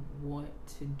really want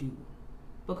to do,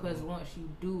 because once you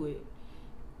do it,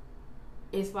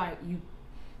 it's like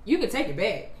you can take it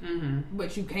back,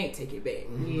 but you can't take it back.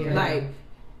 Yeah. Like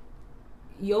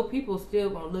your people still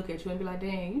gonna look at you and be like,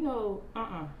 dang, you know,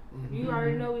 you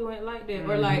already know we went like that,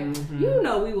 or like you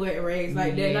know we weren't raised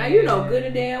like that. Now you know good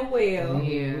and damn well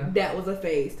that was a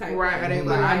phase type. Right? Thing.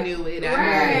 Like, I knew it.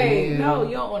 Right? No,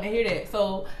 you don't want to hear that.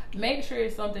 So make sure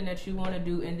it's something that you want to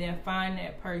do, and then find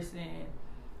that person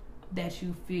that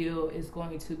you feel is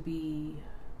going to be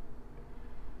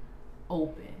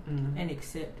open and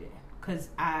accepting. Because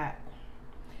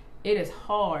it is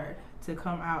hard to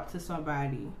come out to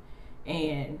somebody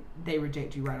and they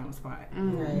reject you right on the spot.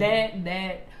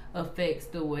 That affects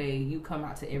the way you come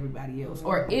out to everybody else.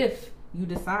 Or if you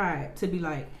decide to be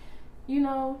like, you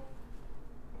know,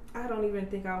 I don't even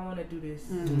think I want to do this,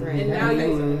 and now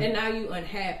you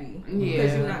unhappy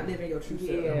because you're not living your true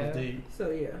self. So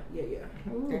that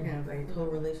kind of like whole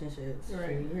relationships.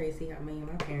 Right. You already see how many of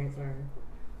my parents are.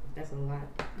 That's a lot.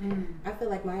 I feel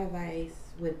like my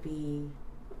advice would be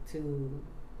to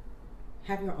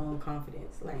have your own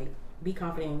confidence. Like, be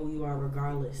confident in who you are,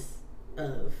 regardless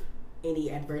of any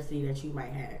adversity that you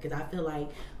might have. Because I feel like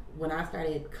when I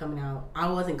started coming out, I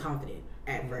wasn't confident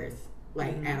at first.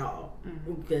 Like at all,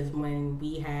 because when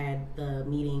we had the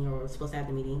meeting, or was supposed to have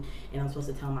the meeting, and I'm supposed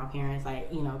to tell my parents, like,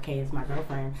 you know, okay, it's my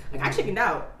girlfriend. Like, I chickened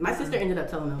out. My sister ended up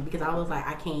telling them, because I was like,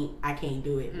 I can't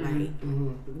do it. Like,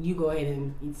 you go ahead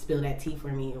and spill that tea for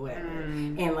me or whatever.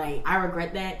 And like, I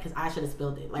regret that, because I should have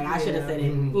spilled it. Like, I should have said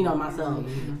it, you know, myself,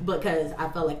 because I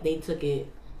felt like they took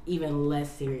it even less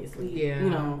seriously, you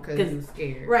know, because you're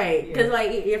scared, right? Because like,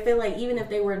 I feel like even if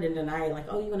they were to deny it, like,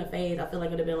 oh, you in a phase, I feel like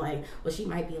it would have been like, well, she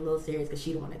might be a little serious because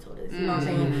she the one that told us, you know what I'm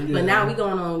saying? But now we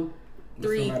going on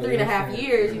three and a half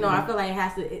years, you know. I feel like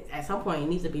at some point it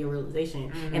needs to be a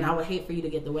realization, and I would hate for you to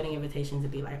get the wedding invitation to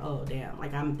be like, oh damn,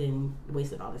 like I'm then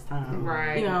wasted all this time,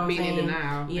 right? You know what I'm saying? In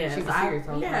denial. Yeah,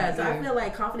 so I feel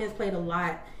like confidence played a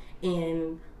lot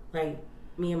in like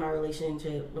me and my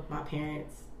relationship with my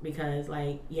parents. Because,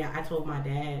 like, yeah, I told my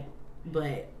dad,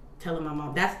 but telling my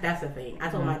mom, that's the thing. I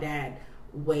told my dad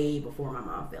way before my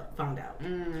mom found out.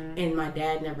 And my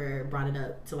dad never brought it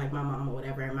up to, like, my mom or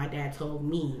whatever. And my dad told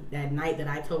me that night that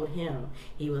I told him,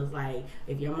 he was like,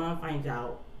 if your mom finds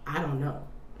out, I don't know.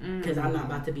 Because I'm not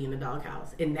about to be in the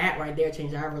doghouse. And that right there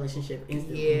changed our relationship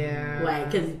instantly. Yeah. Like,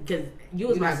 because you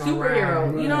was my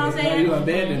superhero. You know what I'm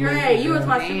saying? You're right. You was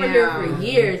my superhero for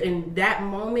years. And that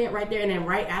moment right there, and then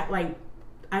right at, like,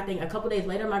 I think a couple days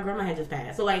later, my grandma had just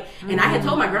passed. So, like, and I had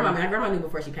told my grandma knew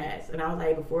before she passed. And I was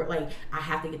like, I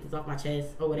have to get this off my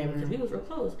chest or whatever, because we was real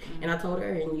close. And I told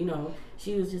her, and, you know,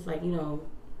 she was just like, you know,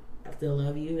 I still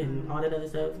love you and all that other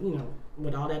stuff, you know,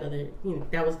 with all that other, you know,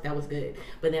 that was good.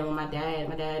 But then when my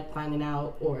dad finding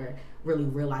out, or really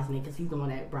realizing it, because he's the one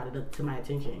that brought it up to my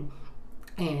attention.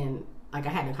 And like I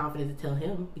had the confidence to tell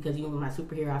him because you were my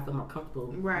superhero. I feel more comfortable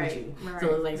with you. Right. So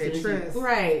it was like the trust.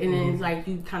 right, and then it's like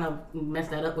you kind of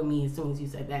messed that up with me as soon as you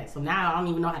said that. So now I don't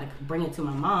even know how to bring it to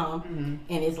my mom,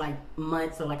 and it's like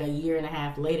months or like a year and a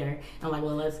half later. I'm like,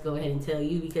 well, let's go ahead and tell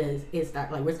you because it's like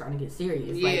we're starting to get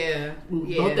serious. Yeah,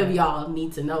 like, both of y'all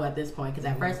need to know at this point because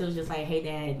at first it was just like, hey,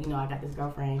 Dad, I got this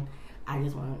girlfriend. I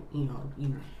just want you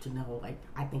to know like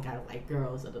I think I like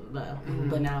girls.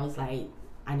 But now it's like.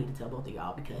 I need to tell both of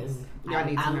y'all because y'all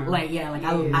need to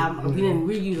know.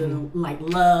 we're using like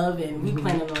love and we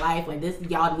planning a life like this.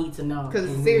 Y'all need to know because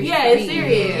it's serious. Yeah, it's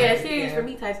serious. Yeah, it's serious for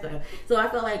me type stuff. So I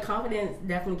feel like confidence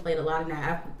definitely played a lot in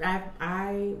that.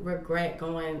 I regret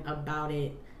going about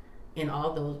it in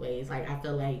all those ways. Like I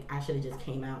feel like I should have just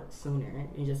came out sooner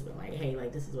and just been like, hey,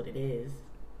 like this is what it is.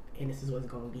 And this is what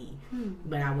it's going to be.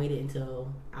 But I waited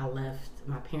until I left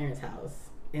my parents' house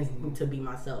and to be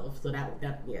myself. So that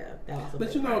was.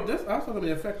 But that's also going to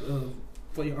be effective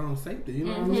for your own safety. You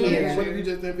know what I'm saying? What if you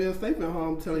just didn't feel safe at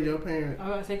home telling your parents? I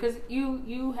was going to say because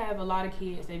you have a lot of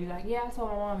kids. They be like, yeah, I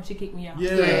told my mom and she kicked me out.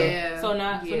 Yeah. So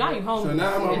now you home. So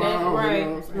now I'm on my own.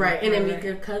 Right. Right. And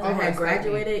then because I had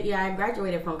graduated, I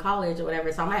graduated from college or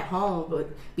whatever. So I'm at home, but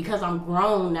because I'm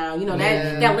grown now,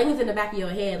 that lingers in the back of your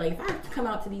head. Like if I come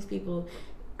out to these people,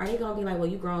 are they gonna be like, well,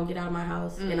 you grown, get out of my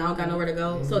house, and I don't got nowhere to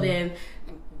go? So then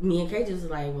me and Kay just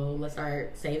was like, well, let's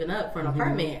start saving up for an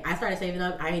apartment. I started saving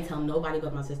up. I ain't telling nobody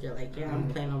but my sister, like, I'm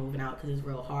planning on moving out because it's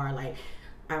real hard. Like,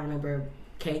 I remember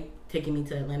Kay taking me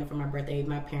to Atlanta for my birthday.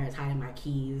 My parents hiding my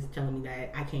keys, telling me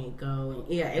that I can't go.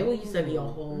 And it used to be a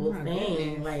whole thing.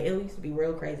 Goodness. Like, it used to be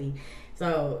real crazy.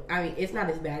 So, I mean, it's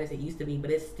not as bad as it used to be, but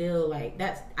it's still like,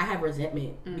 I have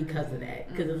resentment because of that.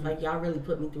 Because it's like, y'all really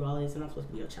put me through all this and I'm supposed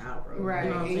to be your child, bro. Right. You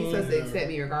know what I'm and you're supposed to accept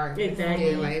me regardless.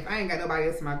 Exactly. Yeah, like, if I ain't got nobody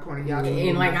else in my corner, y'all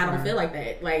and like, I don't feel like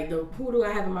that. Like, who do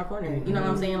I have in my corner? You know what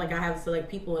I'm saying? Like, I have select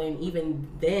people, and even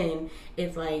then,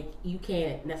 it's like, you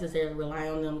can't necessarily rely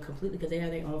on them completely because they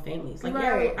have their own families. Like,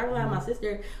 right. I rely on my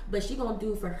sister, but she gonna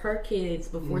do for her kids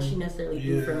before she necessarily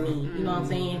do for me. You know what I'm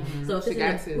saying? So if she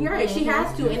got to. You're right, she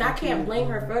has to, and I can't blame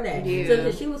her for that. Yeah. So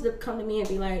if she was to come to me and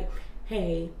be like,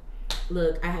 hey,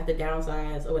 look, I have to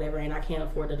downsize or whatever, and I can't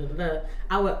afford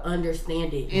I would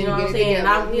understand it. You know what I'm saying? And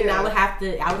I would have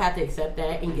to accept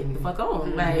that and get the fuck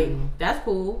on. Like, that's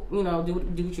cool. Do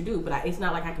what you do. But it's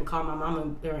not like I can call my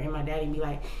mama and my daddy and be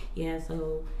like, yeah,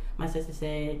 so my sister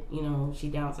said, she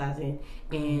downsizing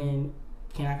and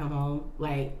can I come home?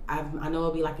 Like, I know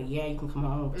it'll be like you can come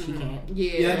home, but she can't.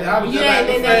 Yeah,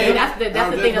 that's the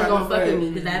thing that's gonna fuck with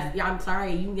me because I'm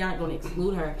sorry, you're not gonna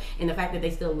exclude her. And the fact that they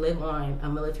still live on a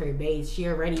military base,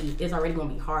 it's already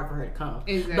gonna be hard for her to come.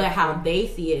 Exactly. But how they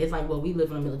see it, it's like, well, we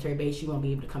live on a military base, she won't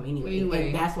be able to come anyway.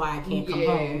 And that's why I can't come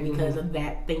home because of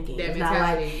that thinking. That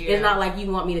it's not like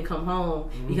you want me to come home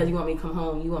because you want me to come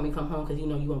home. You want me to come home because you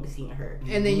won't be seeing her.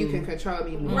 And then you can control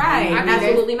me more. Right?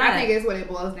 Absolutely not. I think that's what it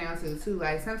boils down to too.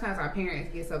 Like sometimes our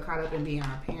parents get so caught up in being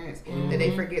our parents that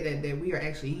they forget that we are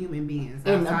actually human beings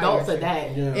and adults of that,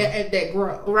 and that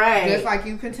grow. Right. Just like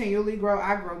you continually grow,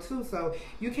 I grow too. So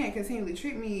you can't continually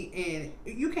treat me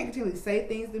and you can't continually say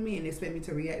things to me and expect me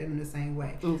to react in the same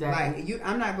way. Exactly. Like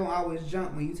I'm not gonna always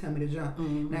jump when you tell me to jump.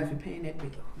 Now if you're paying that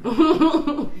bill.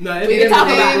 No, if you're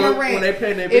paying my rent, when they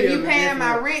pay their if bill, you paying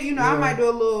my rent, I might do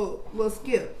a little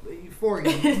skip for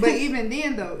you. But even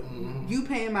then though, you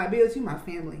paying my bills, you my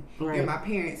family. Right. You're my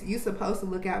parents. You supposed to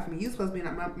look out for me. You supposed to be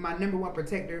my number one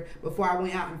protector before I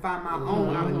went out and find my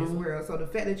own out in this world. So the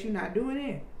fact that you're not doing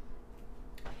it,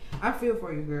 I feel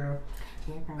for you, girl.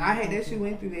 I hate that you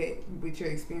went through that with your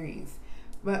experience.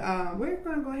 But we're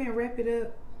gonna go ahead and wrap it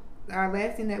up. Our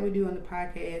last thing that we do on the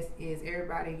podcast is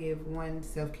everybody give one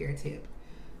self-care tip.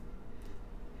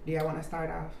 Do y'all want to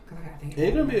start off? Cause I gotta think.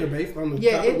 It's gonna be based on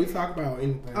the topic we talk about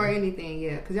anything. Or anything,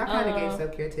 yeah. Because y'all kind of gave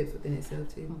self-care tips within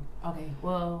itself too. Okay,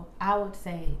 well, I would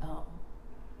say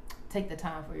take the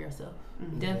time for yourself.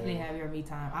 Definitely have your me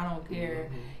time. I don't care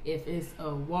if it's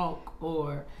a walk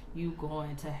or you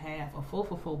going to have a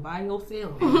 4-for-4 by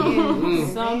yourself.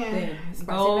 Something.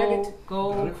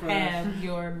 Go have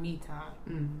your me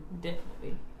time.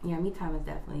 Definitely. Yeah, me time is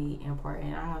definitely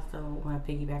important. I also want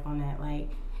to piggyback on that.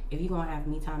 Like, if you're going to have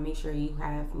me time, make sure you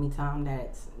have me time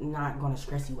that's not going to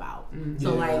stress you out.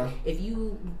 So, like, if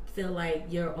you feel like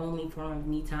your only form of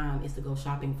me time is to go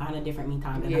shopping, find a different me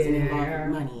time that doesn't involve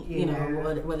money.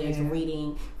 Whether it's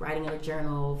reading, writing in a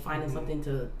journal, finding something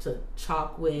to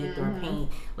chalk with or paint.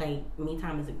 Like, me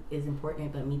time is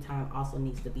important, but me time also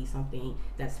needs to be something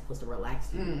that's supposed to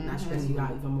relax you, not stress you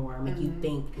out even more, make you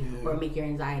think, or make your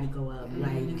anxiety go up.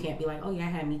 Like, you can't be like, oh, yeah, I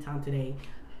had me time today,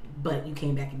 but you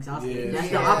came back exhausted. That's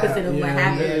the opposite of what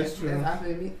happened. That's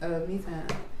opposite of me time.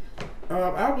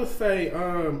 I would say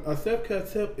a self-care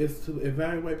tip is to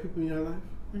evaluate people in your life.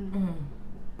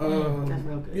 That's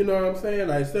real good. You know what I'm saying?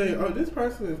 Like saying, oh, this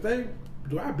person,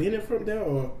 do I benefit from them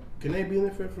or can they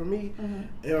benefit from me? And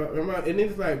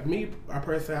it's like me, I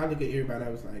personally, I look at everybody. I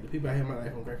was like, the people I have in my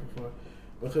life, I'm grateful for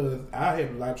because I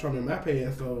have a lot of trauma in my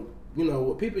past. So you know,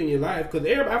 with people in your life, because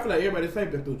I feel like everybody's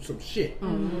been through some shit.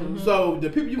 So the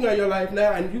people you got in your life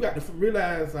now, and you got to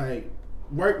realize, like,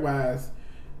 work-wise,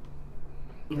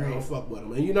 you don't fuck with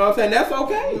them. And you know what I'm saying? That's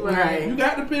okay. Right. You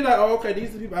got to be like, oh, okay,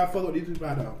 these are people I fuck with, these people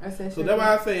I don't. So that's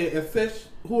why I say, assess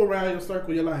who around your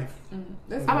circle, your life. I'm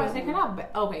about to say,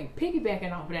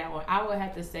 piggybacking off of that one, I would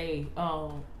have to say,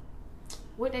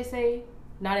 what they say,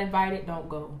 not invited, don't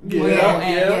go.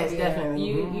 Yes, definitely.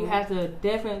 You have to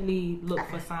definitely look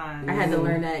for signs. I had to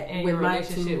learn that in with your my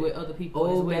relationship with other people.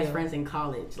 old best friends in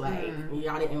college. Like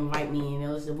y'all didn't invite me, and it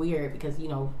was weird because you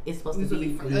know it's supposed to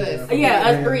be for us.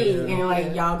 us three, and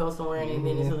like y'all go somewhere, and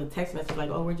then it's a text message like,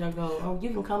 "Oh, where'd y'all go? Oh,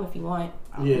 you can come if you want."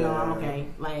 No, I'm okay.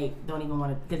 Like, don't even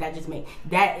want to, because that just made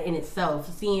that in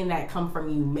itself. Seeing that come from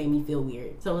you made me feel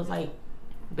weird. So it's like,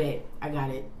 bet I got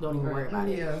it. Don't even worry about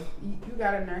it. Yeah, you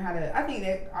gotta learn how to. I think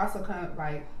that also kind of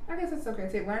like, I guess it's okay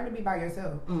to learn to be by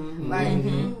yourself. Like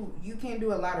you can't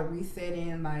do a lot of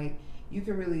resetting. Like you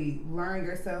can really learn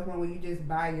yourself when you just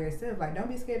by yourself. Like don't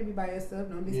be scared to be by yourself.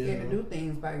 Don't be scared to do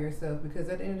things by yourself because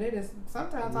at the end of the day, that's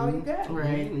sometimes all you got.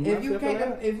 Right. If you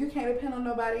can't depend on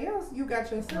nobody else, you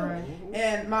got yourself. Right.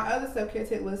 And my other self-care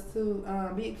tip was to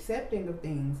be accepting of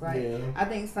things. Like I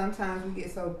think sometimes we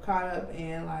get so caught up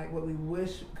in like what we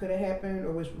wish could have happened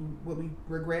or what we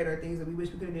regret or things that we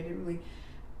wish we could have did differently.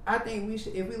 I think we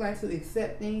should, if we like to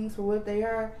accept things for what they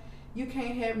are, you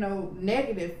can't have no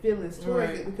negative feelings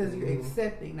towards it because you're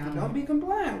accepting. Now, don't be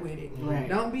compliant with it. Right.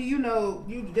 Don't be,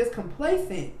 you just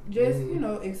complacent. Just,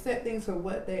 accept things for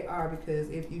what they are because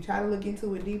if you try to look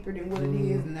into it deeper than what it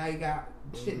is, and now you got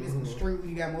shit misconstrued,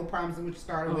 you got more problems than what you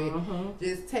started with,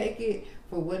 just take it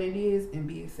for what it is and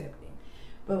be accepting.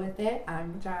 But with that,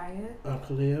 I'm Jaya. I'm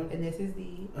Khalil. And this is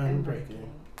the Unbreaking.